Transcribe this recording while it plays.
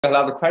A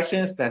lot of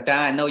questions. Then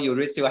I know you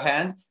raise your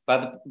hand,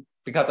 but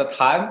because of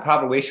time,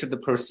 probably we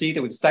should proceed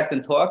with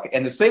second talk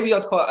and save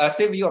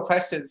your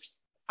questions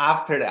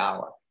after the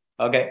hour.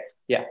 Okay,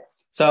 yeah.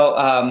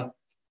 So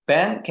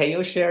Ben, can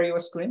you share your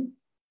screen?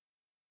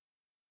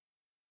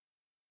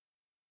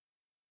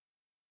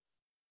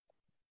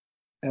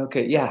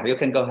 Okay, yeah, you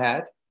can go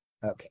ahead.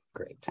 Okay,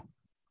 great.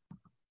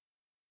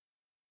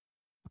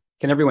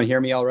 Can everyone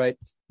hear me all right?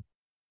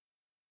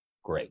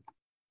 Great.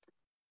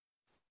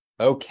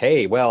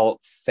 Okay, well,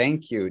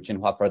 thank you,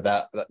 Jinhua, for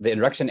the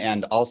introduction,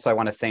 and also I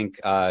want to thank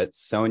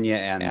Sonia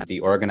and the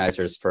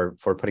organizers for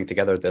putting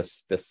together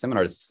this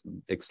seminar. It's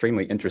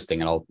extremely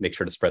interesting, and I'll make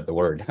sure to spread the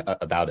word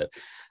about it.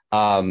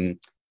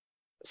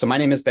 So my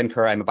name is Ben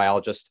Kerr. I'm a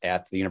biologist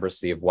at the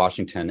University of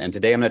Washington, and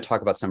today I'm going to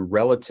talk about some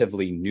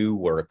relatively new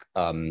work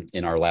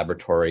in our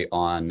laboratory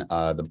on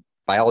the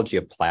biology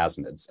of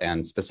plasmids,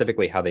 and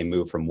specifically how they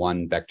move from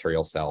one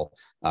bacterial cell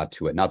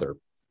to another.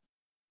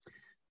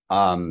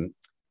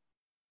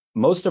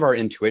 Most of our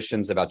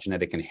intuitions about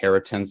genetic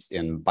inheritance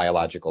in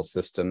biological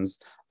systems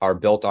are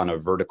built on a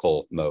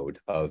vertical mode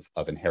of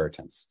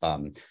inheritance.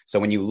 So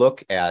when you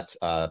look at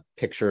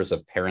pictures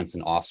of parents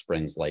and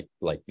offsprings like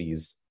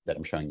these that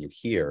I'm showing you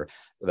here,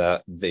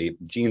 the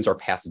genes are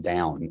passed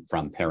down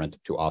from parent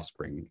to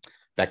offspring.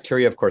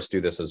 Bacteria, of course, do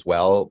this as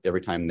well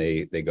every time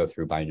they go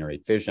through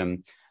binary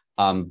fission.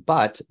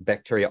 But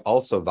bacteria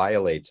also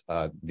violate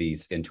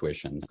these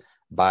intuitions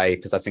by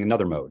possessing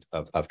another mode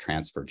of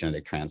transfer,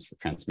 genetic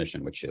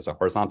transmission, which is a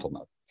horizontal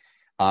mode.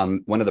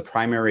 One of the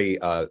primary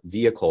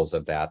vehicles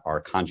of that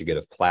are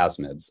conjugative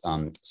plasmids,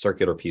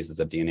 circular pieces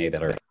of DNA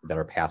that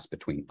are passed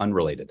between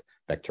unrelated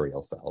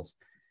bacterial cells.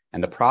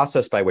 And the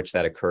process by which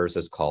that occurs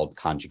is called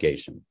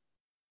conjugation.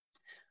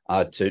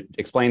 To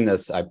explain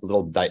this, I have a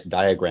little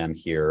diagram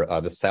here.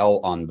 The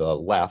cell on the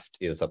left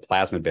is a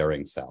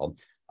plasmid-bearing cell.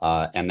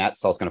 And that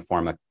cell is going to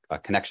form a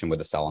connection with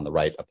the cell on the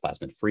right, a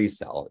plasmid-free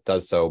cell. It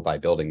does so by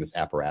building this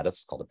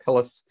apparatus called a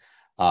pilus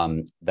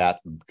that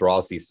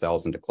draws these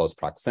cells into close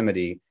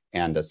proximity,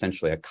 and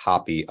essentially a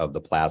copy of the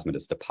plasmid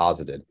is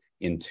deposited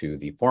into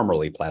the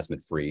formerly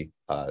plasmid-free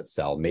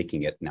cell,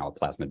 making it now a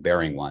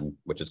plasmid-bearing one,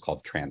 which is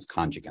called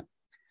transconjugant.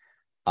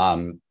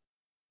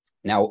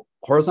 Now,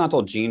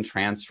 horizontal gene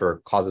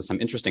transfer causes some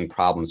interesting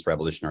problems for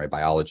evolutionary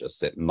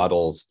biologists. It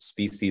muddles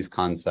species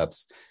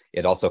concepts.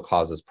 It also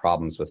causes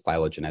problems with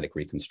phylogenetic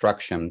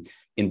reconstruction.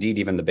 Indeed,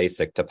 even the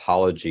basic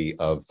topology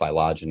of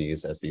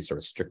phylogenies as these sort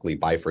of strictly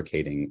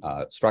bifurcating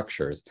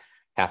structures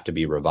have to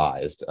be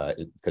revised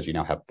because you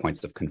now have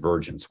points of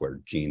convergence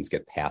where genes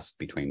get passed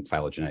between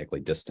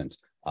phylogenetically distant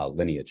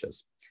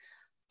lineages.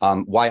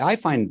 Why I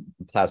find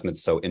plasmids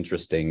so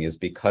interesting is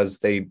because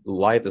they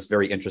lie at this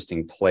very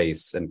interesting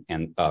place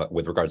and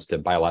with regards to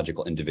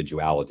biological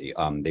individuality.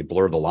 They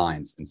blur the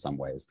lines in some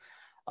ways.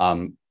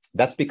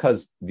 That's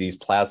because these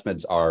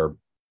plasmids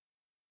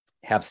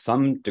have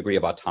some degree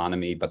of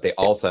autonomy, but they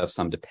also have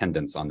some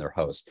dependence on their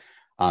host.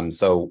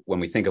 So when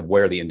we think of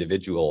where the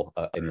individual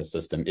in the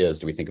system is,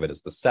 do we think of it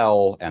as the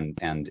cell and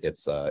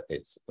it's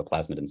the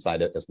plasmid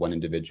inside it as one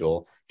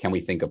individual? Can we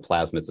think of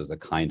plasmids as a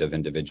kind of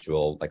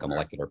individual, like a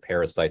molecular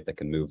parasite that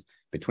can move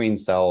between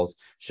cells?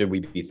 Should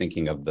we be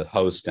thinking of the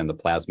host and the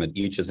plasmid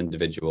each as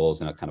individuals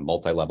in a kind of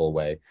multi-level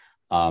way,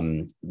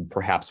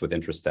 perhaps with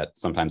interests that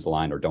sometimes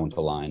align or don't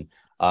align?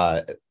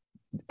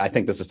 I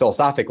think this is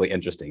philosophically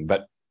interesting,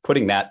 but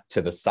putting that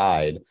to the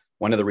side,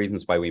 one of the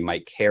reasons why we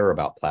might care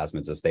about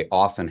plasmids is they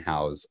often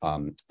house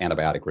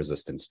antibiotic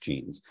resistance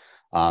genes.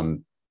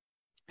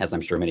 As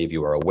I'm sure many of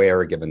you are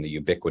aware, given the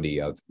ubiquity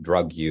of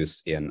drug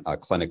use in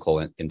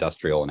clinical,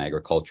 industrial, and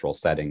agricultural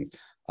settings,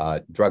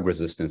 drug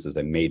resistance is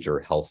a major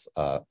health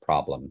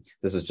problem.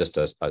 This is just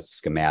a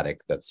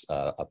schematic that's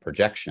a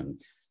projection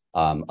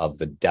of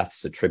the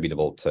deaths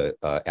attributable to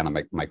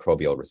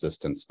antimicrobial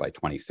resistance by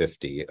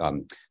 2050.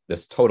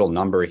 This total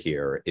number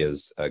here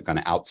is going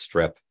to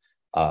outstrip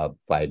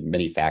by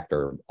many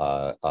factor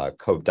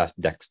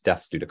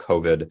deaths due to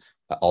COVID,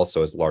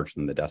 also is larger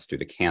than the deaths due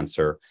to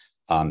cancer.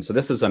 So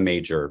this is a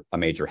major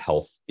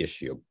health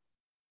issue.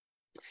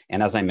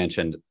 And as I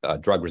mentioned,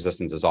 drug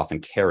resistance is often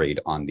carried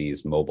on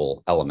these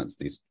mobile elements,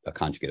 these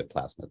conjugative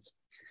plasmids.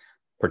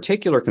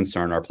 Particular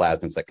concern are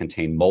plasmids that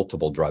contain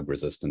multiple drug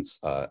resistance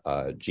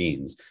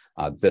genes.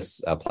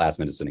 This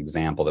plasmid is an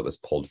example that was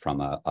pulled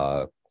from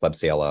a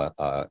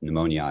Klebsiella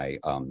pneumoniae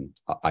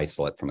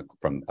isolate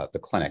from the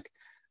clinic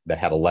that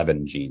had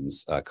 11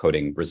 genes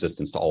coding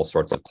resistance to all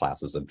sorts of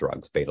classes of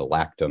drugs,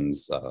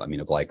 beta-lactams,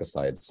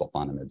 aminoglycosides,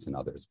 sulfonamides, and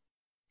others.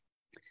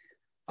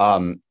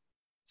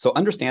 So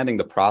understanding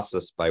the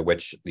process by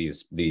which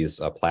these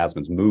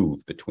plasmids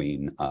move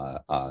between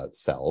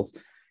cells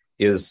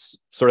is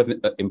sort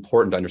of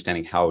important to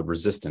understanding how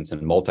resistance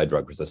and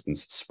multi-drug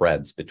resistance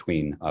spreads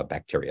between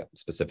bacteria,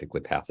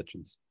 specifically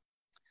pathogens.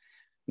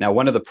 Now,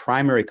 one of the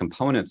primary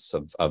components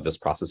of this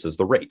process is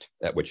the rate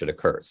at which it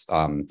occurs.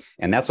 And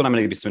that's what I'm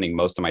going to be spending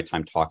most of my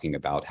time talking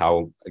about,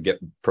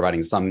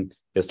 providing some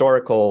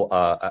historical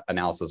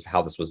analysis of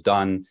how this was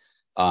done,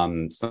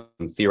 some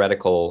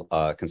theoretical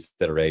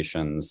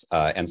considerations,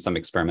 and some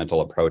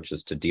experimental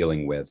approaches to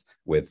dealing with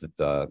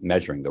the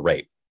measuring the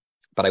rate.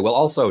 But I will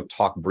also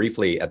talk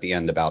briefly at the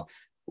end about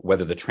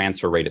whether the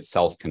transfer rate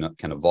itself can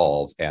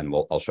evolve, and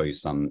I'll show you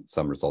some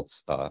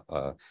results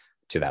to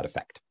that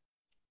effect.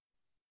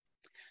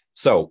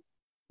 So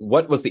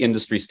what was the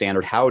industry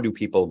standard? How do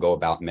people go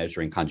about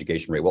measuring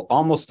conjugation rate? Well,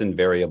 almost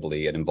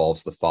invariably, it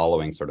involves the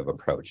following sort of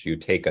approach. You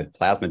take a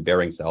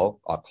plasmid-bearing cell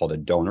called a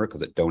donor,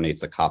 because it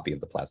donates a copy of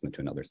the plasmid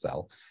to another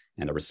cell,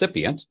 and a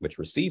recipient, which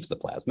receives the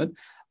plasmid,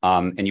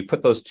 and you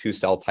put those two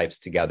cell types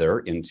together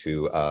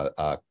into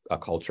a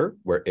culture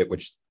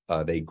which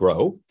they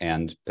grow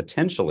and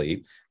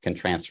potentially can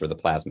transfer the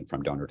plasmid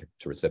from donor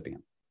to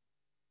recipient.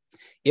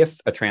 If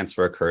a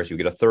transfer occurs, you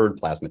get a third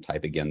plasmid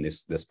type, again,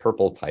 this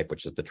purple type,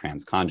 which is the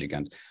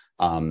transconjugant.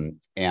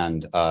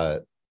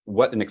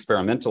 What an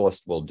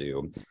experimentalist will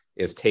do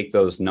is take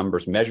those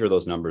numbers, measure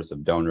those numbers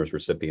of donors,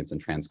 recipients,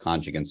 and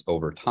transconjugants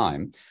over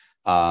time,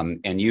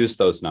 and use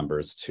those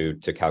numbers to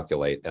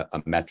calculate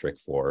a metric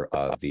for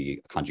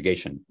the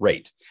conjugation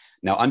rate.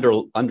 Now,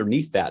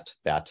 underneath that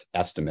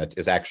estimate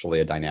is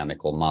actually a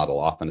dynamical model,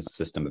 often a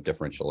system of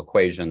differential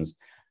equations.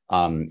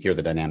 Here,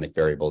 the dynamic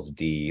variables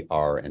D,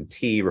 R, and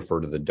T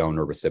refer to the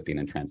donor, recipient,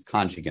 and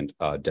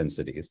transconjugant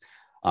densities.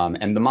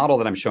 And the model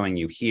that I'm showing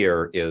you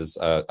here is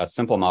a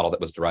simple model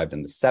that was derived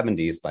in the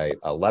 70s by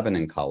Levin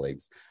and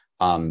colleagues.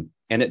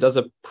 And it does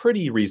a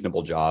pretty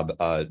reasonable job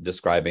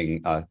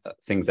describing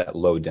things at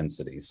low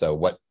density. So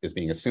what is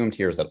being assumed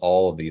here is that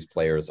all of these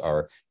players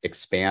are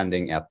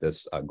expanding at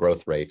this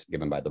growth rate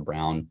given by the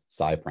Brown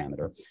psi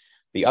parameter.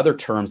 The other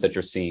terms that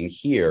you're seeing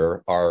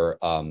here are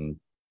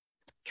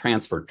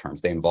transferred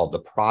terms. They involve the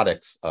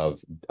products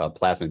of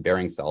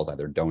plasmid-bearing cells,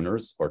 either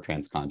donors or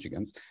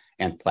transconjugants,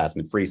 and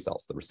plasmid-free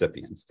cells, the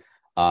recipients.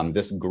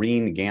 This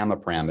green gamma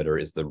parameter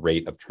is the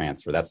rate of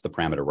transfer. That's the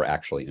parameter we're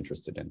actually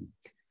interested in.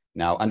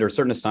 Now, under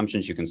certain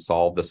assumptions, you can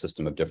solve the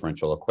system of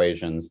differential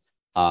equations.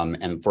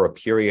 And for a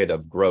period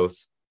of growth,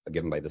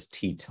 given by this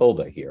T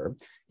tilde here,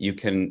 you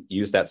can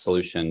use that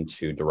solution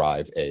to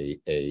derive a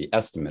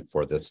estimate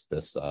for this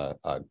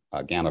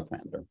gamma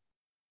parameter.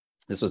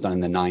 This was done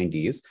in the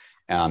 90s.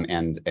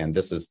 And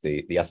this is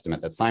the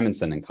estimate that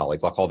Simonson and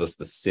colleagues, I'll call this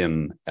the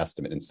SIM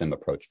estimate and SIM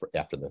approach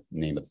after the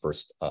name of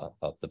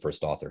the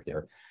first author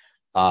here.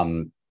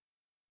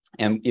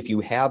 And if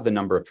you have the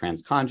number of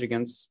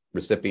transconjugants,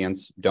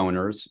 recipients,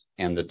 donors,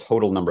 and the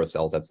total number of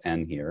cells, that's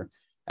N here,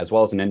 as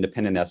well as an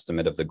independent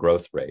estimate of the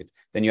growth rate,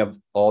 then you have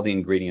all the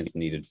ingredients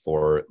needed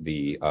for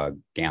the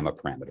gamma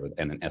parameter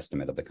and an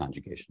estimate of the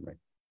conjugation rate.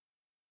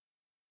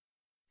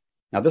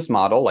 Now, this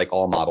model, like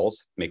all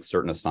models, makes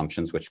certain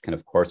assumptions, which can,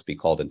 of course, be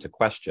called into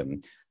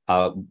question.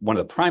 One of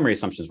the primary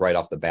assumptions right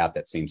off the bat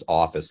that seems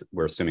off is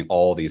we're assuming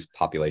all these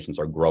populations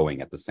are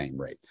growing at the same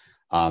rate.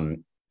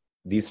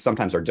 These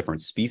sometimes are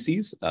different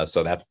species,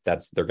 so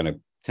they're going to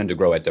tend to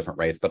grow at different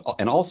rates.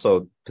 And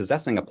also,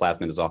 possessing a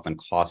plasmid is often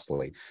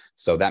costly.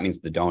 So that means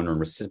the donor and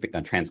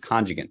recipient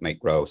transconjugant might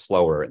grow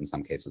slower in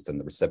some cases than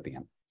the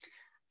recipient.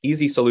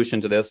 Easy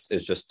solution to this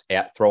is just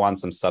throw on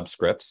some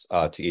subscripts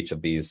to each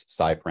of these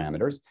psi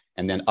parameters,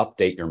 and then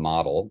update your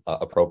model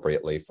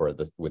appropriately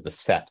with the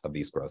set of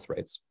these growth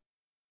rates.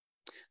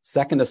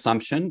 Second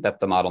assumption that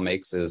the model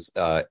makes is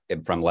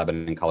from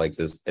Levin and colleagues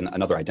is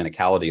another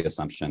identicality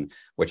assumption,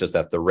 which is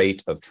that the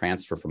rate of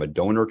transfer from a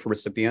donor to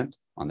recipient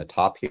on the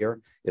top here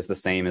is the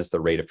same as the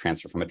rate of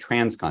transfer from a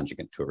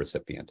transconjugant to a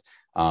recipient.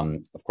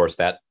 Of course,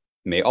 that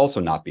may also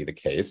not be the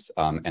case.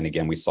 And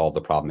again, we solve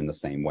the problem in the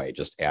same way,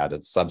 just add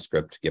a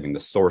subscript giving the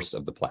source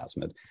of the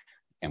plasmid.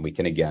 And we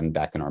can, again,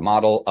 back in our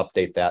model,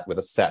 update that with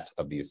a set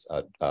of these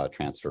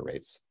transfer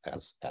rates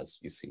as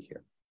you see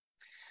here.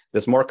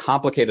 This more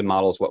complicated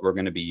model is what we're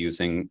going to be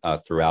using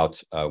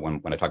throughout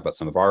when I talk about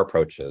some of our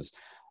approaches.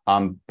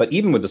 But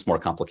even with this more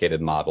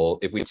complicated model,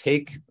 if we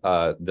take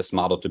this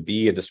model to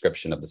be a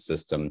description of the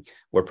system,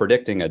 we're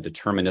predicting a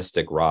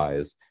deterministic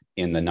rise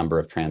in the number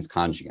of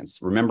transconjugants.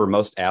 Remember,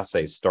 most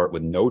assays start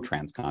with no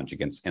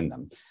transconjugants in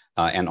them.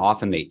 And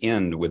often they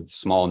end with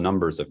small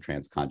numbers of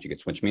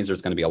transconjugates, which means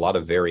there's going to be a lot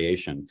of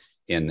variation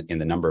in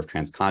the number of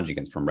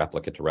transconjugants from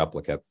replica to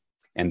replica,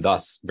 and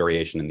thus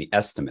variation in the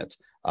estimate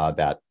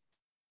that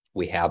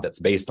we have that's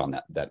based on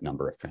that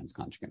number of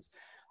transconjugants.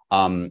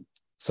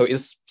 So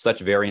is such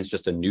variance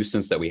just a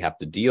nuisance that we have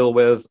to deal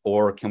with,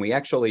 or can we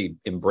actually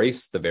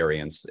embrace the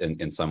variance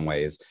in some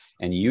ways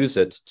and use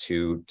it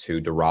to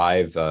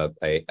derive a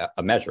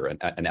measure,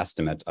 an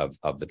estimate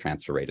of the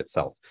transfer rate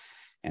itself?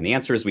 And the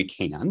answer is we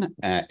can.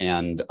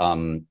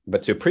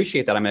 But to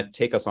appreciate that, I'm going to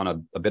take us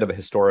on a bit of a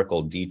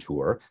historical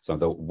detour. So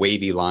the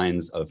wavy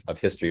lines of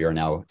history are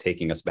now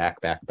taking us back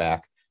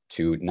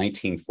to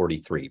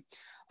 1943.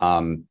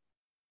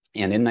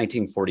 And in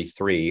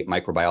 1943,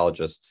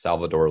 microbiologist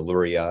Salvador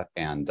Luria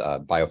and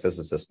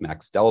biophysicist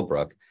Max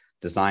Delbruck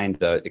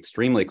designed an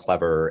extremely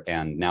clever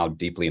and now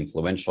deeply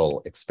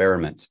influential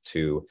experiment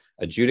to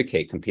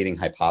adjudicate competing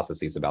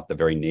hypotheses about the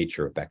very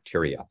nature of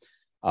bacteria,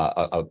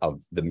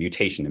 of the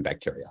mutation in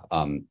bacteria.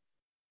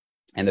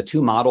 And the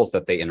two models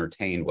that they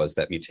entertained was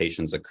that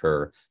mutations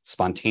occur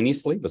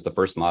spontaneously, was the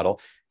first model,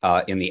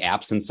 in the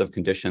absence of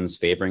conditions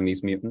favoring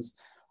these mutants,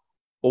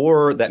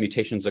 or that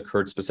mutations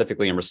occurred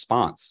specifically in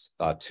response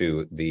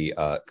to the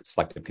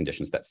selective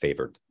conditions that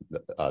favored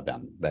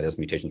them. That is,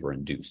 mutations were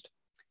induced.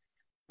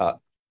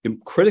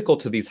 Critical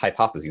to these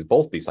hypotheses,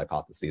 both these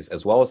hypotheses,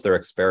 as well as their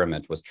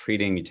experiment, was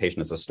treating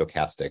mutation as a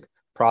stochastic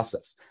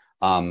process.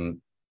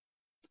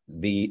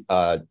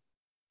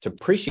 To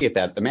appreciate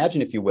that,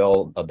 imagine, if you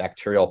will, a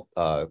bacterial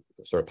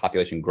sort of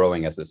population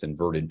growing as this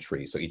inverted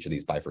tree. So each of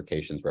these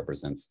bifurcations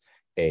represents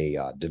a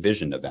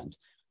division event.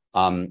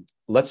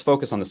 Let's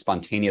focus on the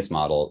spontaneous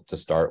model to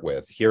start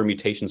with. Here,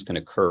 mutations can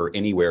occur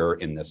anywhere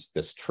in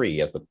this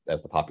tree as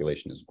the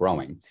population is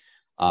growing.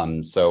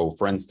 So,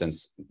 for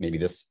instance, maybe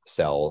this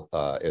cell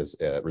is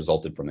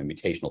resulted from a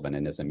mutational event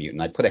and is a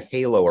mutant. I put a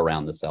halo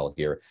around the cell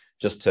here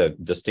just to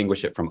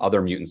distinguish it from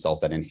other mutant cells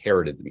that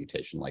inherited the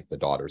mutation, like the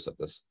daughters of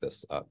this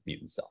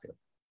mutant cell here.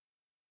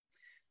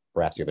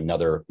 Perhaps you have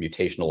another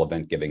mutational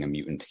event giving a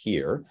mutant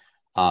here.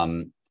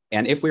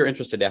 And if we're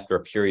interested, after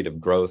a period of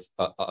growth,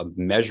 of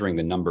measuring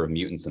the number of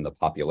mutants in the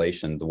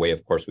population, the way,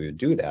 of course, we would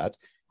do that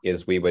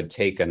is we would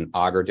take an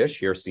agar dish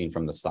here seen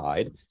from the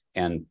side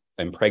and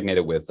impregnate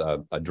it with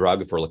a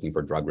drug if we're looking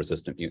for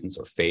drug-resistant mutants,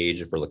 or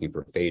phage if we're looking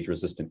for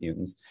phage-resistant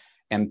mutants,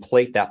 and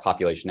plate that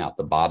population out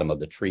the bottom of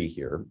the tree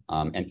here.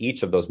 And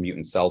each of those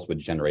mutant cells would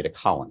generate a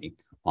colony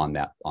on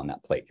that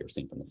plate here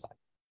seen from the side.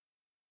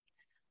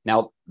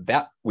 Now,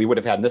 that we would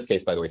have had, in this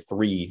case, by the way,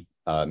 3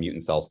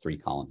 mutant cells, 3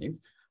 colonies.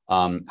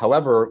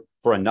 However,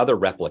 for another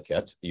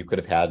replicate, you could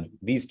have had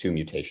these 2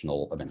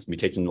 mutational events.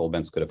 Mutational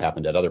events could have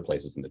happened at other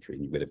places in the tree,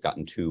 and you would have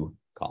gotten 2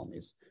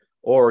 colonies.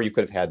 Or you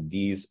could have had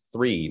these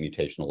 3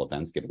 mutational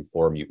events giving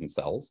 4 mutant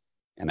cells,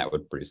 and that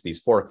would produce these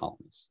 4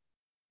 colonies.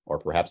 Or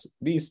perhaps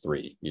these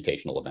 3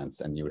 mutational events,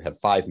 and you would have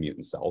 5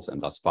 mutant cells,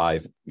 and thus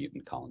 5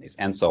 mutant colonies,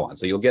 and so on.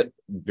 So you'll get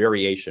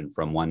variation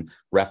from one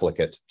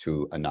replicate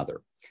to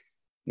another.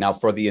 Now,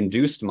 for the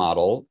induced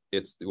model,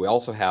 we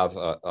also have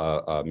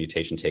a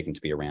mutation taken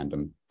to be a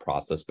random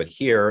process, but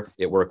here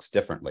it works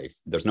differently.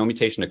 There's no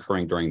mutation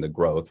occurring during the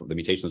growth. The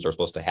mutations are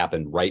supposed to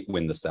happen right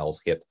when the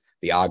cells hit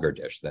the agar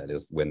dish, that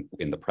is, when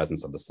in the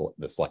presence of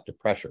the selective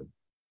pressure.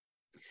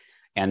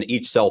 And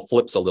each cell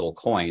flips a little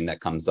coin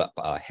that comes up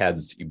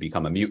heads, you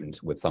become a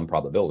mutant with some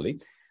probability.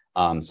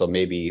 So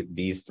maybe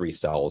these 3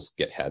 cells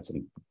get heads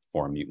and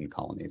form mutant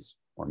colonies,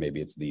 or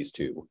maybe it's these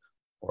 2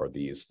 or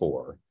these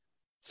 4.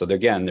 So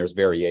again, there's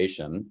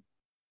variation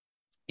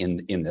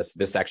in this.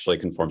 This actually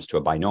conforms to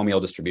a binomial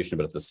distribution,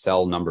 but if the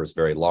cell number is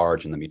very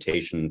large and the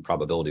mutation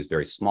probability is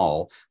very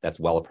small, that's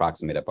well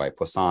approximated by a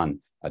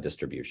Poisson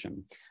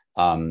distribution.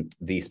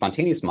 The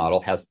spontaneous model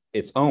has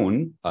its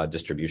own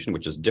distribution,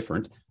 which is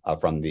different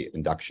from the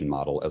induction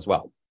model as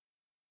well.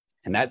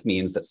 And that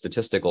means that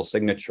statistical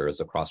signatures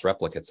across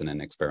replicates in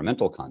an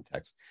experimental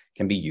context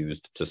can be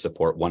used to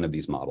support one of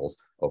these models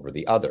over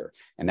the other.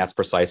 And that's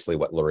precisely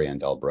what Luria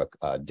and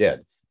Delbruck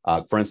did.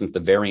 For instance,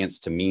 the variance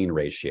to mean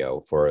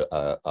ratio for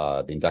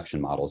the induction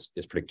models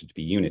is predicted to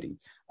be unity,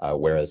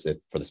 whereas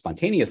for the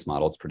spontaneous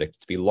model, it's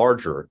predicted to be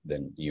larger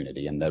than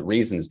unity. And the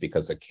reason is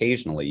because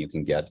occasionally you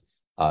can get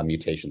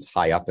mutations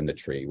high up in the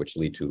tree, which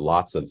lead to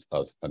lots of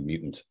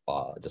mutant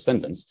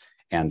descendants,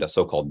 and a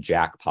so-called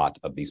jackpot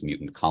of these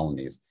mutant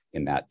colonies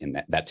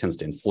that tends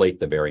to inflate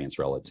the variance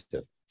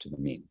relative to the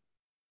mean.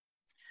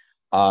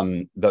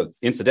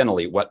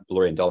 Incidentally, what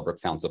Luria and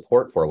Delbruck found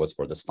support for was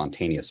for the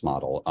spontaneous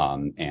model,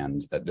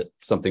 and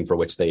something for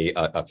which they,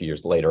 a few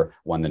years later,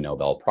 won the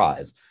Nobel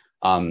Prize.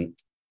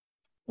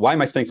 Why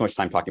am I spending so much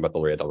time talking about the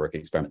Luria-Delbruck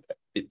experiment?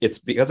 It's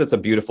because it's a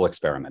beautiful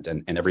experiment,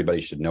 and everybody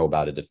should know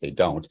about it if they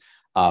don't.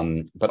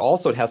 But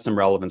also it has some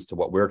relevance to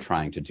what we're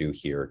trying to do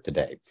here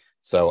today.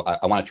 So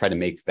I want to try to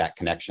make that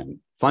connection.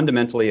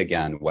 Fundamentally,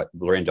 again, what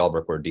Luria and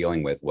Delbruck were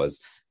dealing with was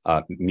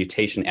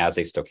mutation as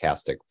a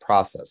stochastic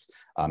process,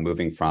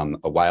 moving from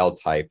a wild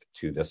type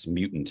to this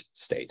mutant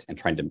state,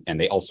 and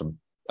they also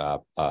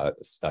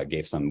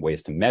gave some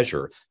ways to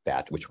measure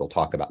that, which we'll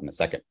talk about in a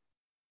second.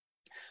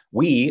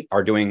 We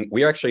are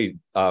actually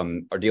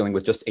dealing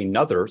with just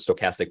another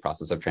stochastic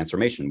process of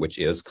transformation, which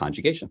is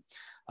conjugation.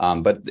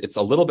 But it's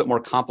a little bit more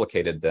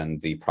complicated than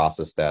the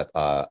process that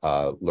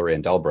Luria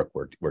and Delbruck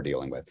were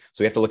dealing with.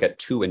 So we have to look at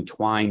 2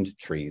 entwined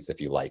trees, if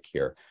you like,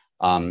 here.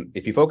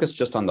 If you focus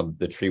just on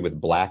the tree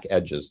with black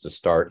edges to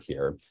start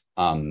here,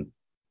 we're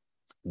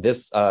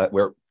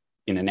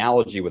in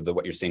analogy with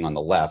what you're seeing on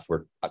the left,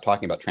 we're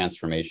talking about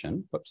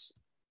transformation. Whoops.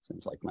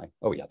 Seems like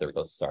oh yeah, there it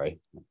goes. Sorry,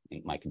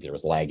 my computer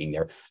was lagging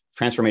there.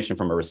 Transformation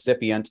from a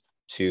recipient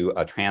to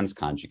a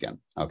transconjugate.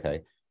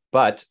 Okay,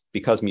 but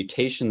because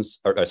plasmids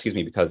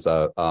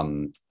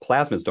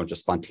don't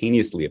just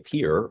spontaneously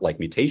appear like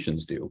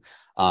mutations do,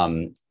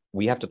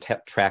 we have to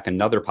track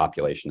another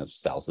population of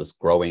cells. This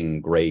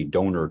growing gray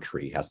donor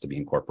tree has to be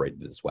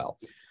incorporated as well.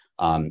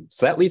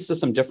 So that leads to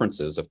some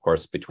differences, of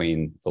course,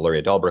 between the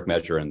Luria-Delbruck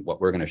measure and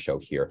what we're going to show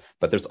here.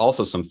 But there's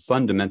also some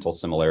fundamental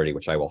similarity,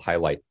 which I will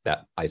highlight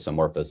that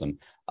isomorphism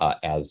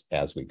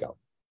as we go.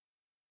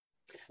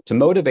 To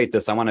motivate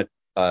this, I want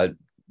to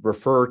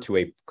refer to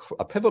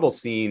a pivotal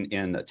scene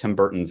in Tim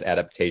Burton's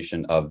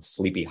adaptation of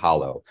Sleepy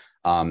Hollow.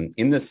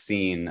 In this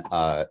scene,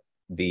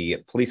 the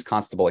police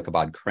constable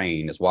Ichabod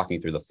Crane is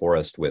walking through the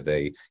forest with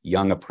a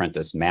young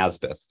apprentice,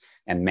 Mazbeth,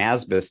 and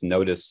Mazbeth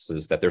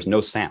notices that there's no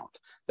sound,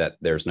 that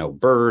there's no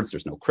birds,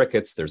 there's no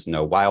crickets, there's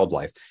no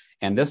wildlife.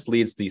 And this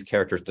leads these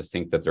characters to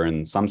think that they're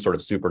in some sort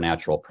of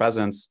supernatural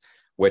presence,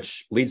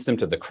 which leads them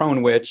to the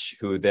Crone Witch,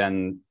 who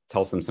then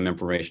tells them some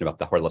information about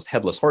the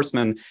headless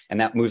horseman, and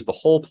that moves the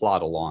whole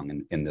plot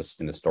along in this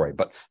story.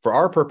 But for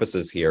our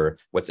purposes here,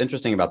 what's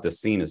interesting about this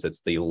scene is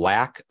it's the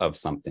lack of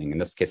something, in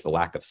this case, the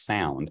lack of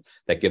sound,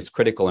 that gives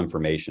critical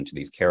information to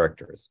these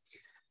characters.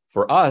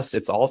 For us,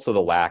 it's also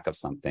the lack of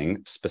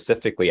something,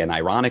 specifically and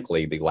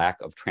ironically, the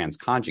lack of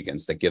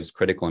transconjugance that gives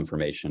critical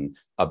information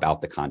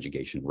about the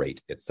conjugation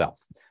rate itself.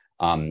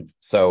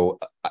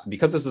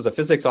 Because this is a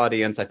physics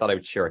audience, I thought I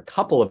would share a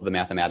couple of the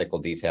mathematical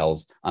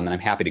details, and I'm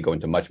happy to go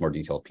into much more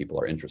detail if people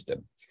are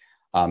interested.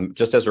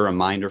 Just as a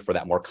reminder, for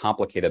that more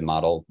complicated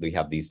model, we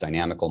have these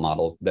dynamical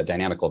models, the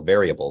dynamical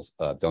variables,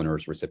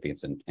 donors,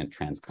 recipients, and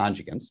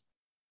transconjugants.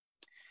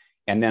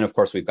 And then, of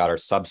course, we've got our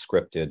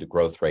subscripted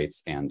growth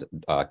rates and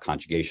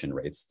conjugation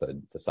rates,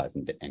 the size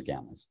and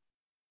gammas.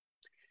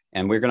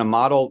 And we're going to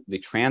model the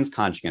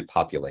transconjugant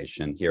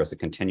population here as a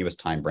continuous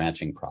time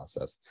branching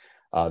process.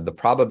 The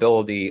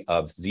probability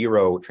of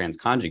zero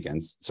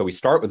transconjugants, so we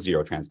start with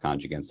zero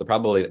transconjugants, the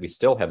probability that we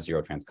still have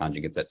zero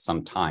transconjugants at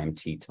some time,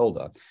 t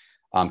tilde,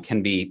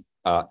 can be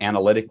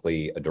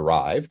analytically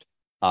derived.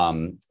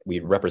 We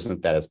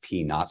represent that as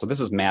P naught. So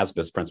this is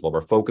Mazbeth's principle.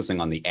 We're focusing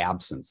on the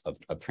absence of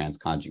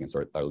transconjugants,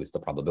 or at least the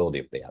probability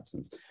of the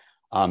absence.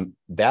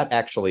 That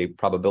actually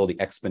probability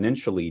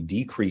exponentially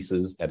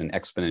decreases at an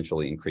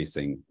exponentially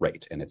increasing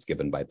rate, and it's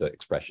given by the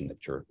expression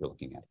that you're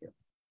looking at here.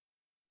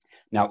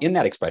 Now, in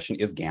that expression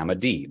is gamma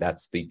D.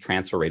 That's the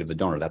transfer rate of the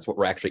donor. That's what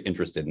we're actually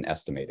interested in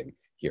estimating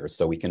here.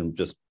 So we can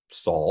just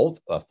solve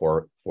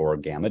for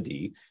gamma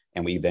D,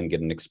 and we then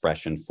get an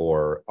expression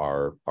for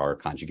our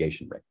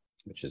conjugation rate,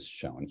 which is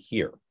shown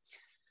here.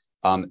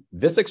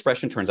 This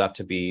expression turns out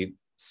to be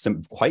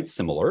quite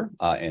similar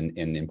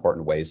in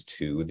important ways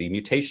to the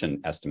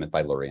mutation estimate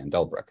by Luria and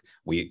Delbruck.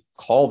 We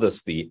call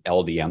this the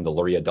LDM, the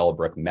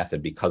Luria-Delbruck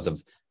method, because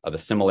of the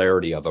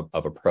similarity of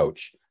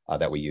approach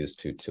that we use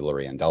to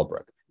Luria and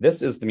Delbruck.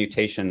 This is the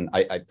mutation.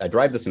 I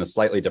drive this in a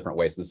slightly different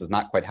way, so this is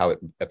not quite how it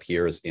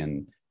appears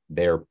in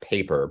their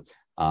paper.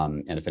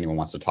 And if anyone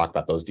wants to talk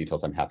about those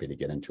details, I'm happy to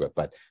get into it.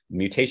 But the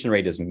mutation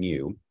rate is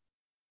mu.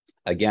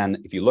 Again,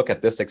 if you look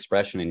at this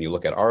expression and you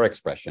look at our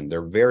expression,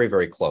 they're very,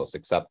 very close,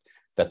 except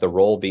that the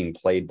role being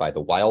played by the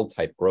wild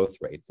type growth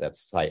rate,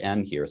 that's psi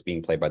n here, is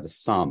being played by the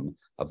sum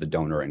of the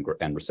donor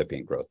and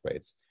recipient growth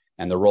rates.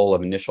 And the role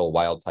of initial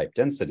wild type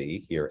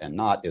density here and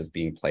naught is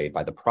being played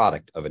by the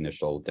product of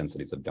initial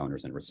densities of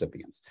donors and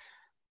recipients.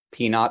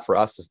 P naught for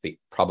us is the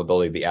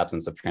probability of the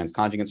absence of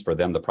transconjugants. For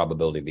them, the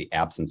probability of the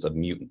absence of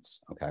mutants,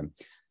 okay?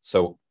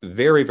 So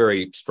very,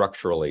 very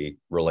structurally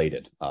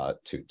related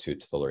to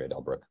the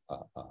Luria-Delbruck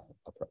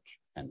approach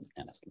and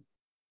estimate.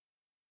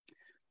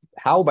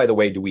 How, by the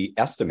way, do we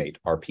estimate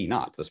our P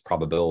naught, this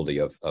probability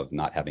of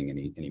not having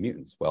any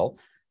mutants? Well,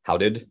 how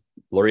did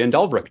Luria and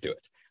Delbruck do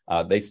it?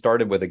 They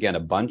started with, again,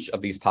 a bunch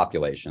of these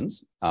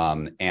populations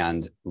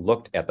and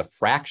looked at the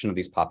fraction of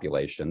these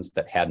populations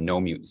that had no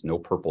mutants, no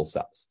purple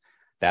cells.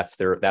 That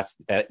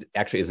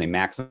actually is a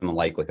maximum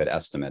likelihood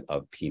estimate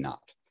of P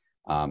naught.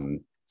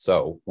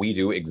 So we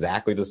do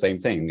exactly the same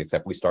thing,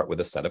 except we start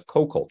with a set of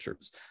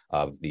co-cultures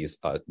of these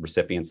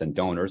recipients and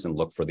donors and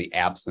look for the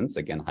absence,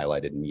 again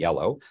highlighted in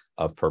yellow,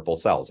 of purple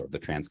cells or the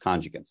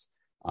transconjugants.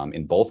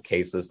 In both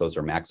cases, those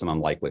are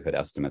maximum likelihood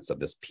estimates of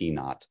this P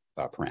naught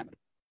parameter.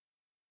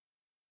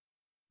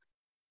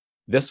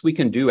 This we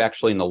can do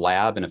actually in the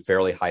lab in a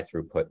fairly high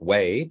throughput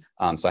way.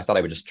 So I thought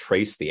I would just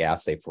trace the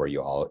assay for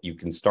you all. You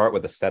can start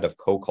with a set of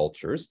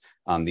co-cultures.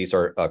 These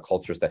are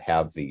cultures that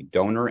have the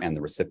donor and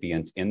the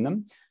recipient in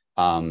them.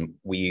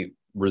 We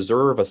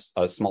reserve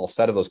a small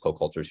set of those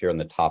co-cultures here in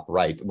the top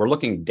right. We're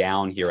looking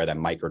down here at a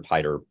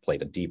microtiter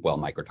plate, a deep well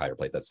microtiter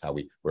plate. That's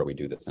where we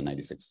do this in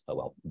 96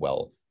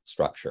 well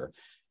structure.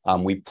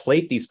 We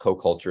plate these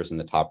co-cultures in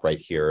the top right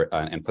here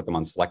and put them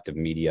on selective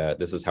media.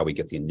 This is how we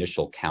get the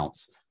initial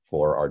counts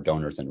for our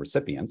donors and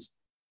recipients.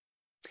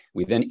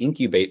 We then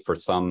incubate for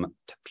some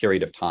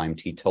period of time,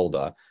 t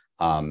tilde,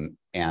 and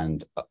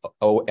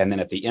then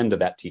at the end of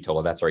that t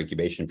tilde, that's our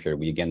incubation period,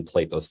 we again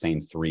plate those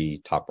same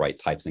three top right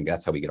types, and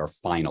that's how we get our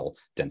final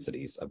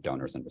densities of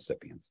donors and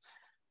recipients.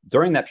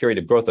 During that period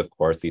of growth, of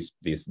course,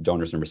 these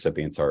donors and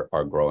recipients are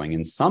growing.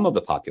 In some of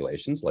the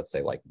populations, let's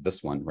say like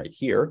this one right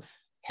here,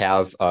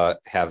 have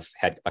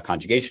had a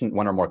conjugation,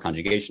 one or more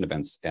conjugation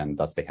events, and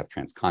thus they have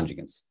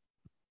transconjugants.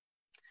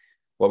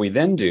 What we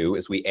then do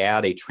is we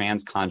add a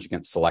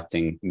transconjugant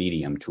selecting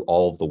medium to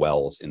all of the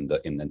wells in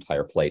the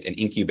entire plate and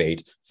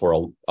incubate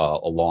for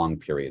a long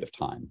period of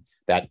time.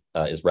 That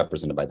is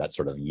represented by that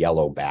sort of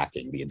yellow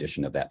backing, the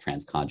addition of that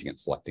transconjugant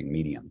selecting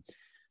medium.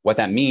 What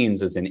that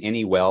means is in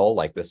any well,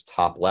 like this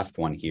top left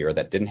one here,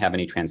 that didn't have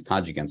any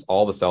transconjugants,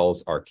 all the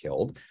cells are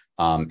killed,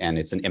 and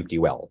it's an empty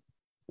well.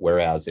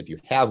 Whereas if you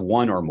have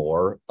one or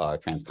more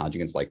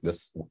transconjugates like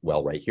this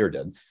well right here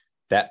did,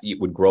 that it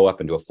would grow up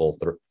into a full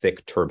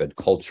thick turbid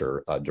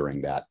culture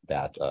during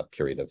that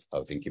period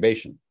of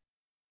incubation.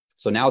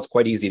 So now it's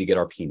quite easy to get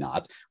our P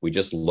naught. We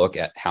just look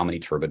at how many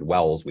turbid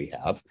wells we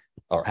have,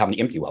 or how many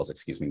empty wells,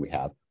 excuse me, we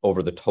have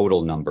over the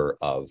total number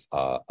of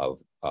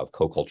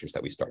co-cultures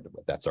that we started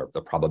with. That's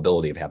the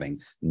probability of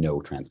having no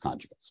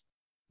transconjugates.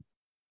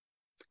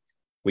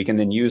 We can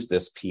then use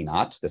this P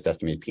naught, this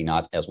estimated P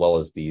naught, as well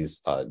as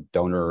these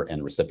donor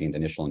and recipient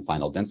initial and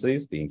final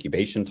densities, the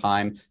incubation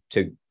time,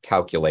 to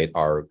calculate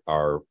our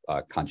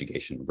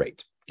conjugation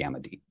rate, gamma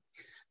D.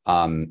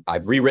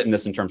 I've rewritten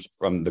this in terms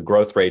from the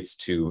growth rates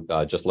to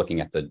just looking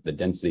at the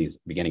densities,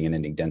 beginning and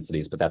ending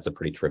densities, but that's a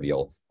pretty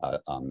trivial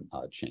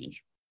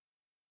change.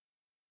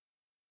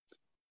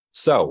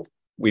 So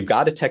we've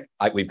got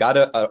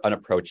an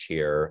approach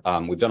here.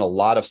 We've done a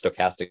lot of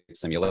stochastic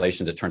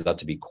simulations. It turns out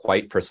to be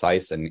quite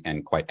precise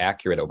and quite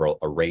accurate over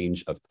a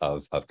range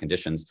of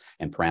conditions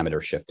and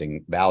parameter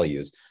shifting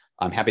values.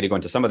 I'm happy to go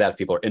into some of that if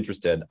people are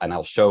interested, and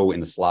I'll show in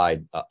the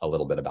slide a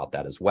little bit about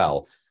that as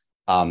well.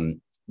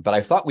 But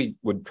I thought we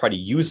would try to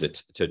use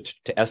it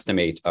to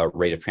estimate a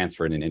rate of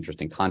transfer in an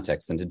interesting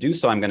context. And to do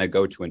so, I'm going to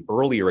go to an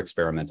earlier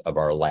experiment of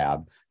our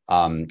lab,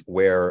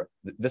 where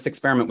this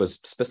experiment was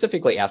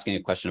specifically asking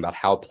a question about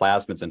how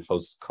plasmids and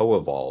hosts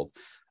co-evolve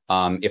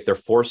if they're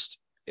forced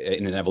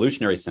in an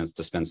evolutionary sense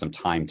to spend some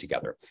time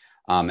together.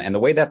 And the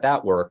way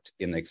that worked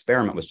in the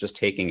experiment was just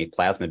taking a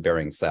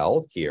plasmid-bearing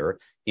cell here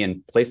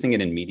and placing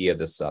it in media,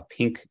 this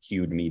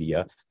pink-hued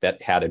media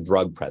that had a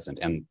drug present.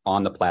 And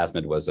on the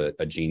plasmid was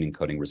a gene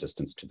encoding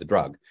resistance to the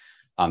drug.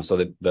 So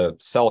that the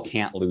cell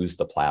can't lose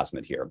the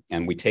plasmid here.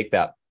 And we take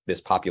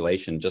this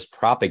population, just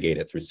propagate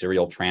it through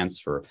serial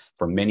transfer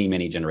for many,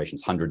 many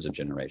generations, hundreds of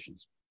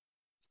generations.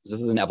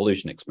 This is an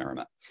evolution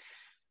experiment.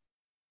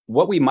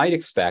 What we might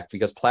expect,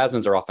 because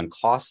plasmids are often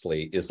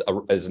costly, is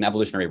an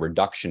evolutionary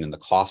reduction in the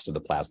cost of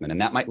the plasmid, and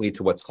that might lead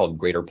to what's called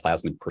greater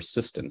plasmid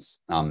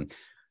persistence.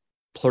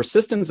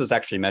 Persistence is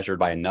actually measured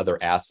by another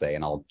assay,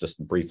 and I'll just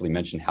briefly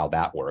mention how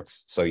that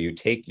works. So you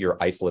take your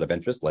isolate of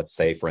interest, let's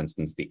say, for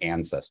instance, the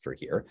ancestor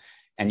here,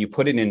 and you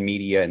put it in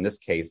media, in this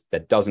case,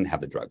 that doesn't have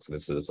the drug. So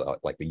this is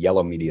like the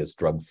yellow media is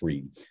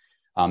drug-free.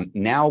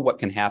 Now what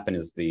can happen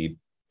is the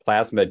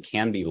plasmid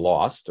can be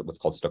lost, what's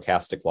called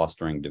stochastic loss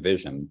during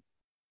division,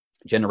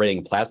 generating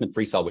a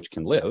plasmid-free cell which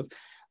can live.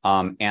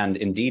 And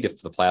indeed,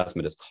 if the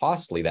plasmid is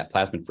costly, that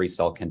plasmid-free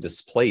cell can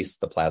displace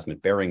the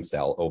plasmid-bearing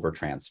cell over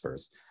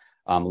transfers,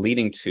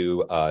 leading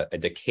to a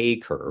decay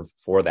curve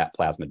for that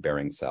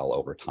plasmid-bearing cell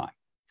over time.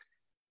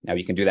 Now,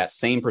 you can do that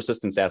same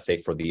persistence assay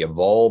for the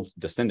evolved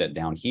descendant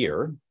down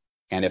here.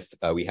 And if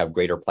we have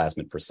greater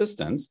plasmid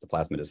persistence, the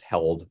plasmid is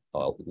held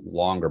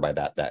longer by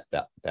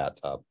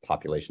that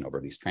population over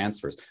these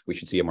transfers, we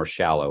should see a more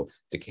shallow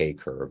decay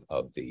curve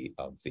of the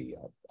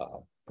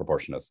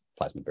proportion of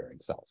plasmid-bearing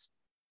cells.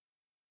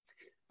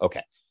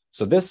 Okay,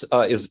 so this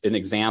is an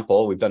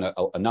example. We've done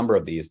a number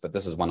of these, but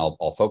this is one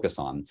I'll focus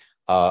on,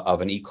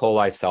 of an E.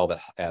 coli cell that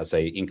has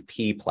a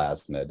INC-P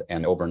plasmid,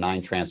 and over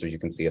 9 transfers, you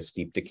can see a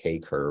steep decay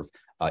curve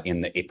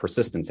in a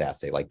persistence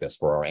assay like this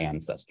for our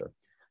ancestor.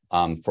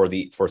 For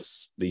the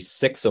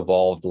 6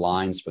 evolved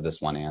lines for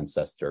this one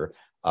ancestor,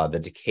 the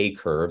decay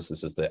curves,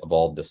 this is the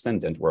evolved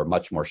descendant, were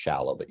much more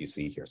shallow that you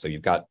see here. So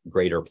you've got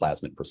greater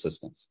plasmid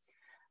persistence.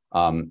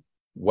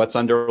 What's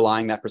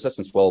underlying that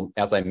persistence? Well,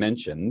 as I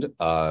mentioned,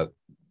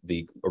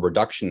 the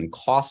reduction in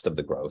cost of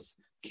the growth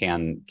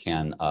can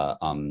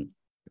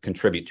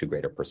contribute to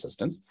greater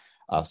persistence.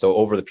 So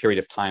over the period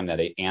of time that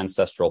an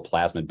ancestral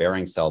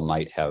plasmid-bearing cell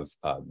might have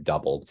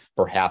doubled,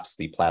 perhaps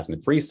the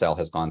plasmid-free cell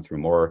has gone through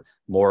more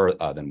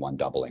than one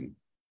doubling,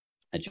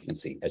 as you can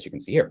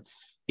see here.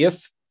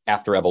 If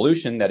after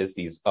evolution, that is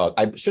these,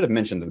 I should have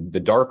mentioned the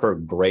darker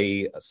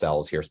gray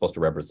cells here are supposed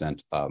to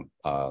represent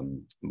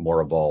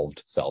more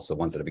evolved cells, the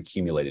ones that have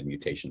accumulated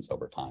mutations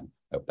over time.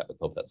 I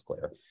hope that's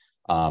clear.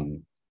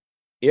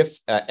 If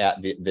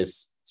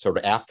this sort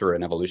of after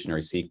an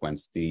evolutionary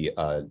sequence, the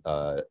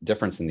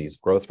difference in these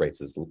growth rates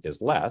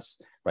is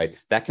less, right?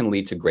 That can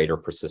lead to greater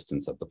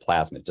persistence of the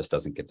plasmid. It just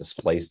doesn't get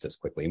displaced as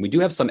quickly. And we do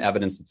have some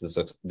evidence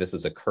that this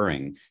is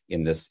occurring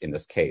in this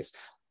case.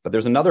 But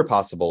there's another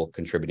possible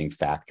contributing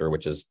factor,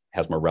 which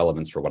has more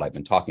relevance for what I've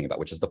been talking about,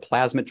 which is the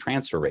plasmid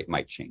transfer rate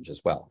might change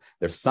as well.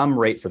 There's some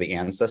rate for the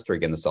ancestor,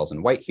 again, the cells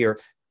in white here,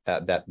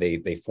 that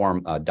they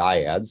form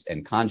dyads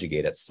and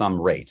conjugate at some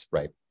rate,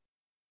 right?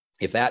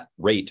 If that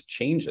rate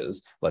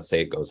changes, let's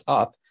say it goes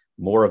up,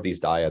 more of these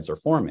dyads are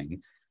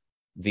forming,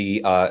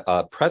 the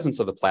presence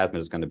of the plasmid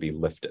is going to be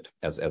lifted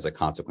as a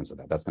consequence of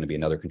that. That's going to be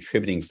another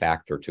contributing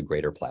factor to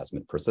greater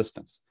plasmid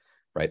persistence,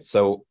 right?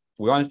 So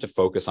we wanted to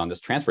focus on this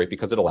transfer rate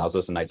because it allows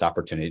us a nice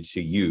opportunity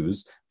to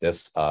use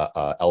this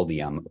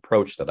LDM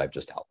approach that I've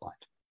just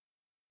outlined.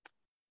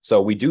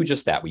 So we do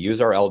just that. We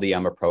use our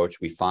LDM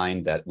approach. We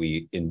find that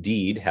we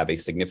indeed have a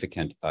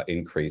significant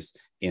increase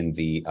in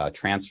the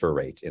transfer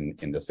rate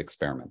in this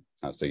experiment.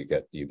 So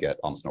you get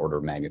almost an order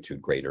of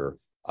magnitude greater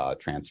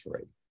transfer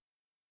rate.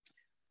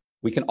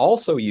 We can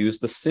also use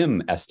the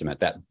SIM estimate,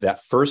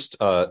 that first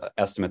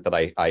estimate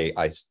that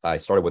I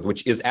started with,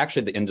 which is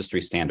actually the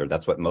industry standard.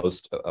 That's what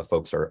most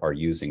folks are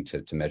using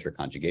to measure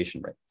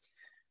conjugation rate.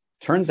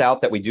 Turns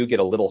out that we do get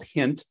a little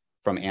hint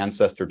from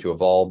ancestor to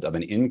evolved of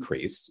an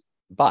increase,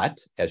 but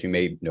as you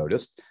may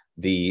notice,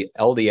 the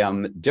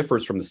LDM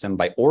differs from the SIM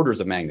by orders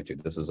of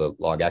magnitude. This is a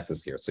log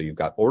axis here. So you've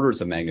got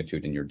orders of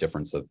magnitude in your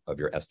difference of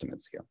your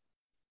estimates here.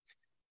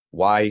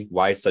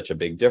 Why such a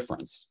big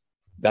difference?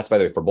 That's, by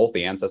the way, for both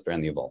the ancestor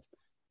and the evolved.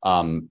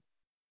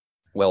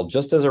 Well,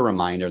 just as a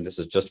reminder, this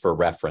is just for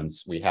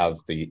reference, we have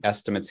the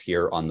estimates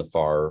here on the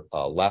far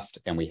left,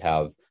 and we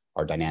have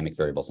our dynamic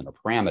variables and our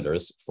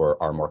parameters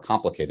for our more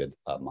complicated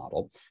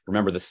model.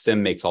 Remember, the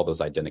SIM makes all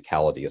those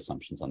identicality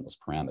assumptions on those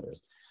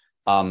parameters.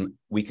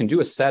 We can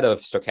do a set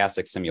of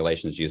stochastic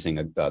simulations using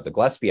the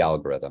Gillespie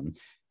algorithm.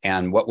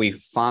 And what we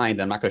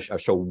find, I'm not going to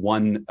show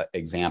one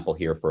example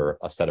here for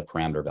a set of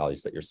parameter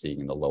values that you're seeing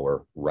in the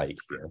lower right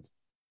here.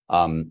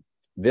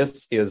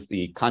 This is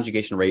the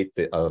conjugation rate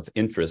of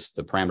interest.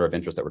 The parameter of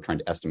interest that we're trying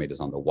to estimate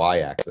is on the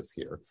y-axis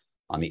here.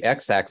 On the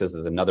x-axis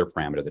is another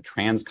parameter, the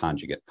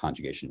transconjugate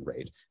conjugation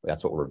rate.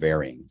 That's what we're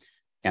varying.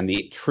 And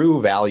the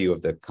true value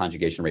of the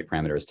conjugation rate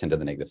parameter is 10 to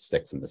the negative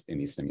 6 in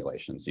these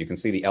simulations. You can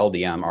see the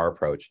LDM, our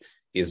approach,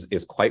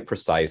 is quite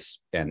precise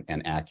and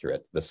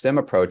accurate. The SIM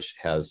approach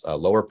has a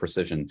lower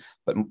precision,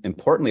 but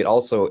importantly, it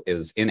also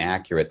is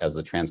inaccurate as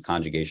the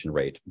transconjugation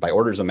rate by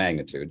orders of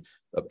magnitude,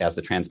 as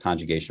the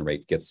transconjugation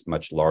rate gets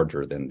much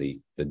larger than the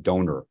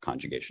donor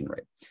conjugation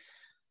rate.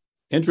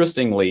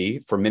 Interestingly,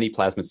 for many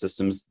plasmid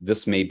systems,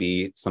 this may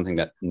be something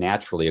that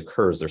naturally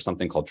occurs. There's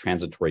something called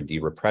transitory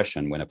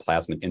derepression. When a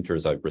plasmid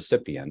enters a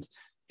recipient,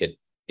 it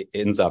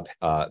ends up,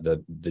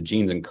 the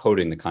genes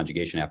encoding the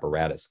conjugation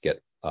apparatus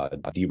get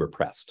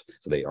derepressed.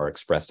 So they are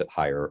expressed at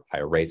higher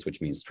rates,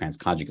 which means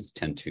transconjugates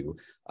tend to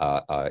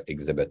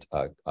exhibit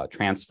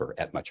transfer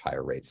at much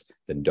higher rates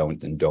than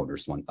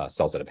donors,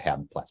 cells that have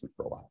had plasmid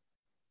for a while.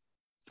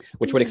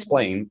 Which would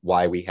explain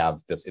why we have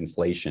this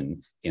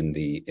inflation in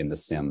the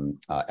SIM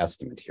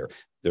estimate here.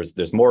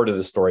 There's more to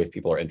the story. If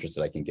people are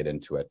interested, I can get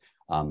into it.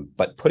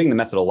 But putting the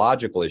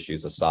methodological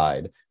issues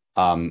aside,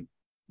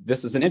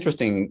 this is an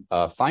interesting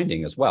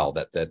finding as well,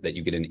 that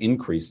you get an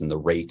increase in the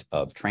rate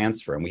of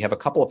transfer. And we have a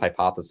couple of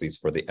hypotheses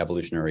for the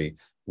evolutionary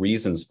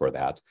reasons for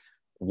that.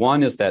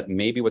 One is that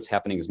maybe what's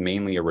happening is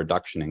mainly a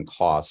reduction in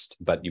cost,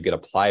 but you get a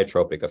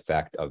pleiotropic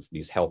effect of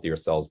these healthier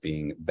cells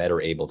being better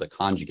able to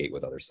conjugate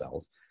with other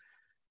cells.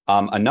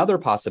 Another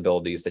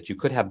possibility is that you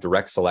could have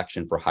direct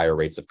selection for higher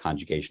rates of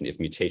conjugation if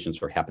mutations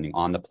were happening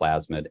on the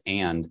plasmid,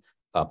 and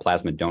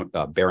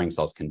plasmid bearing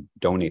cells can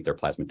donate their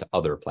plasmid to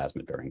other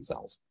plasmid bearing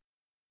cells.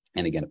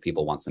 And again, if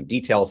people want some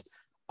details,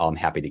 I'm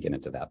happy to get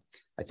into that.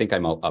 I think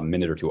I'm a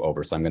minute or two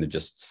over, so I'm going to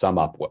just sum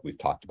up what we've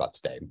talked about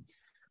today.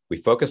 We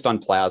focused on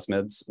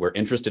plasmids. We're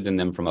interested in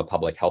them from a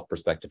public health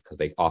perspective because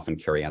they often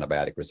carry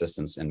antibiotic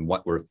resistance. And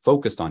what we're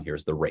focused on here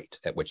is the rate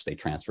at which they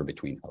transfer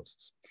between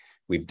hosts.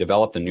 We've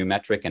developed a new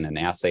metric and an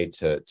assay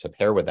to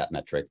pair with that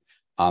metric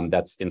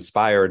that's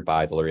inspired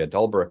by the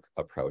Luria-Delbruck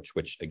approach,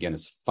 which again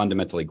is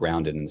fundamentally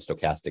grounded in the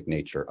stochastic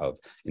nature of,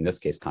 in this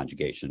case,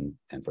 conjugation,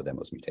 and for them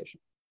was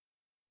mutation.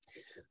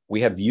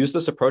 We have used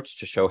this approach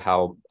to show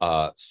how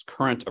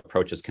current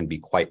approaches can be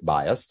quite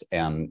biased,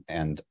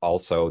 and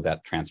also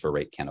that transfer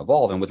rate can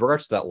evolve. And with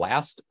regards to that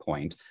last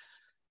point,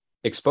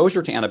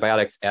 exposure to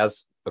antibiotics,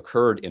 as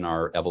occurred in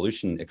our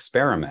evolution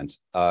experiment,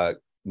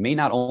 may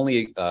not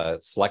only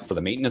select for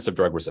the maintenance of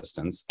drug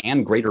resistance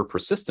and greater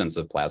persistence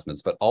of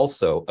plasmids, but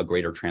also a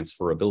greater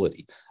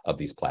transferability of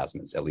these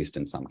plasmids, at least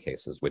in some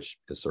cases, which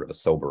is sort of a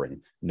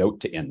sobering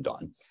note to end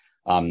on.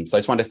 So I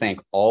just want to thank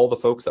all the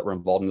folks that were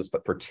involved in this,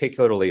 but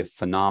particularly a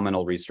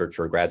phenomenal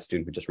researcher, a grad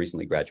student who just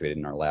recently graduated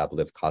in our lab,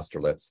 Liv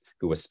Kosterlitz,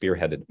 who was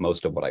spearheaded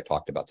most of what I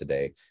talked about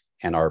today,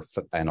 and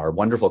our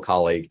wonderful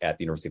colleague at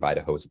the University of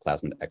Idaho, who's a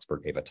plasmid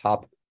expert, Ava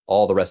Top.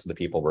 All the rest of the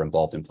people were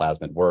involved in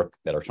plasmid work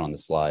that are shown on the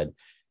slide.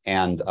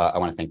 And I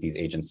want to thank these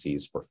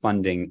agencies for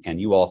funding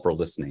and you all for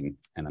listening.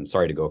 And I'm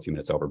sorry to go a few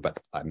minutes over, but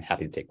I'm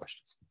happy to take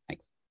questions.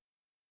 Thanks.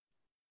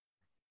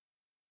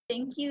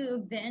 Thank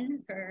you,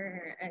 Ben,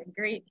 for a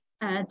great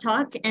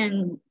talk.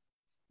 And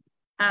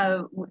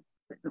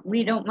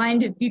we don't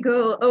mind if you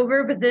go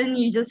over, but then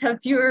you just have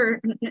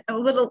a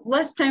little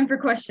less time for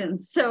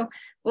questions. So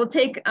we'll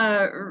take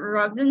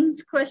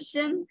Robin's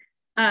question.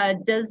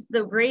 Does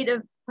the rate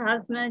of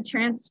plasma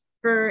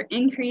transfer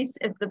increase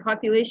if the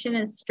population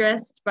is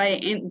stressed by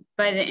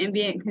the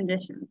ambient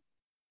conditions?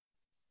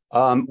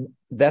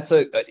 That's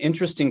an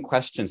interesting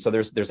question. So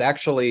there's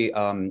actually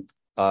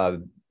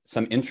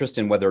some interest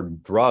in whether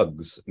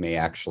drugs may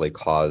actually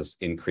cause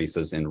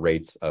increases in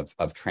rates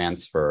of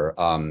transfer.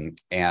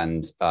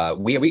 And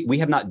we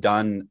have not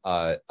done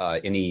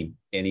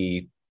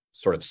any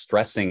sort of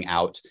stressing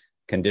out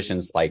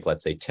conditions like,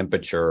 let's say,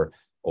 temperature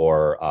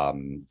or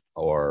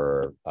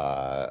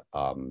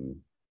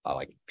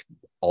like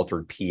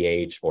altered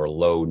pH or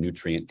low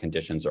nutrient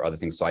conditions or other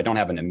things. So I don't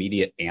have an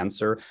immediate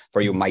answer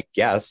for you. My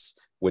guess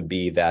would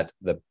be that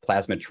the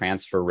plasmid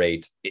transfer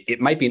rate,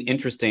 it might be an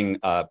interesting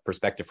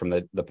perspective from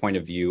the point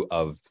of view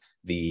of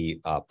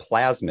the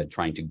plasmid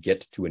trying to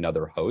get to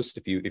another host,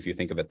 if you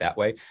think of it that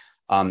way.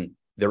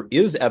 There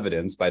is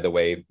evidence, by the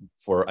way,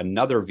 for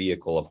another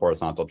vehicle of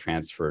horizontal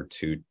transfer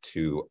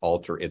to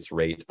alter its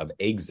rate of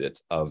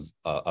exit of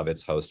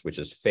its host, which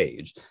is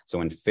phage. So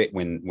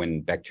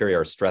when bacteria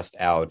are stressed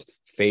out,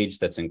 phage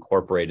that's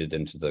incorporated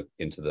into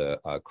the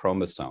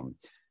chromosome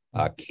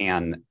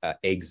can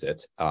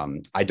exit.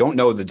 I don't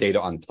know the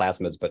data on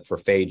plasmids, but for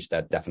phage,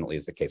 that definitely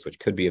is the case, which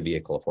could be a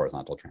vehicle of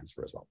horizontal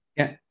transfer as well.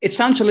 Yeah, it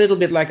sounds a little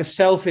bit like a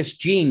selfish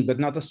gene, but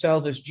not a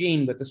selfish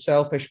gene, but a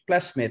selfish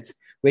plasmid,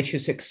 which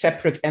is a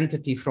separate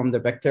entity from the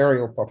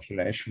bacterial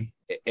population.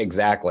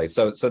 Exactly.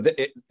 So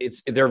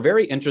they're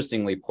very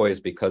interestingly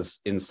poised, because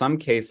in some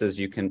cases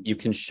you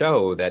can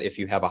show that if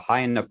you have a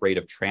high enough rate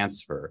of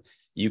transfer,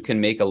 you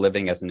can make a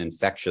living as an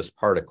infectious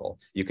particle.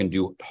 You can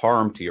do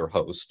harm to your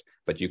host,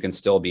 but you can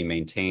still be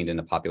maintained in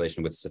a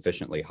population with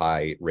sufficiently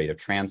high rate of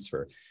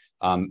transfer.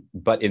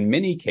 But in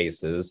many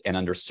cases and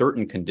under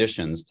certain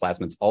conditions,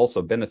 plasmids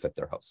also benefit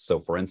their hosts. So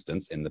for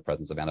instance, in the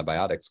presence of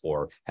antibiotics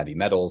or heavy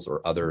metals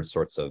or other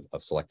sorts of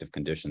selective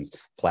conditions,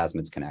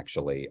 plasmids can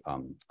actually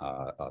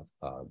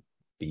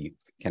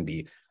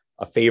be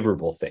a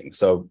favorable thing.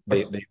 So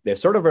they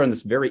sort of are in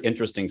this very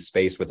interesting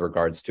space with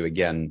regards to,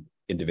 again,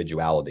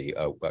 individuality.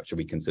 Should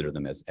we consider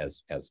them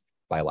as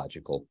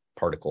biological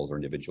particles or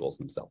individuals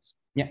themselves?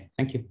 Yeah,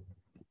 thank you.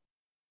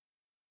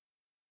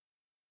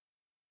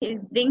 Okay,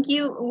 thank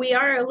you. We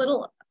are a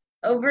little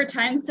over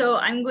time, so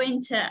I'm going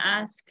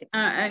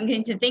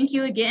to thank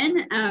you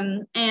again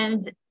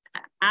and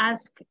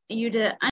ask you to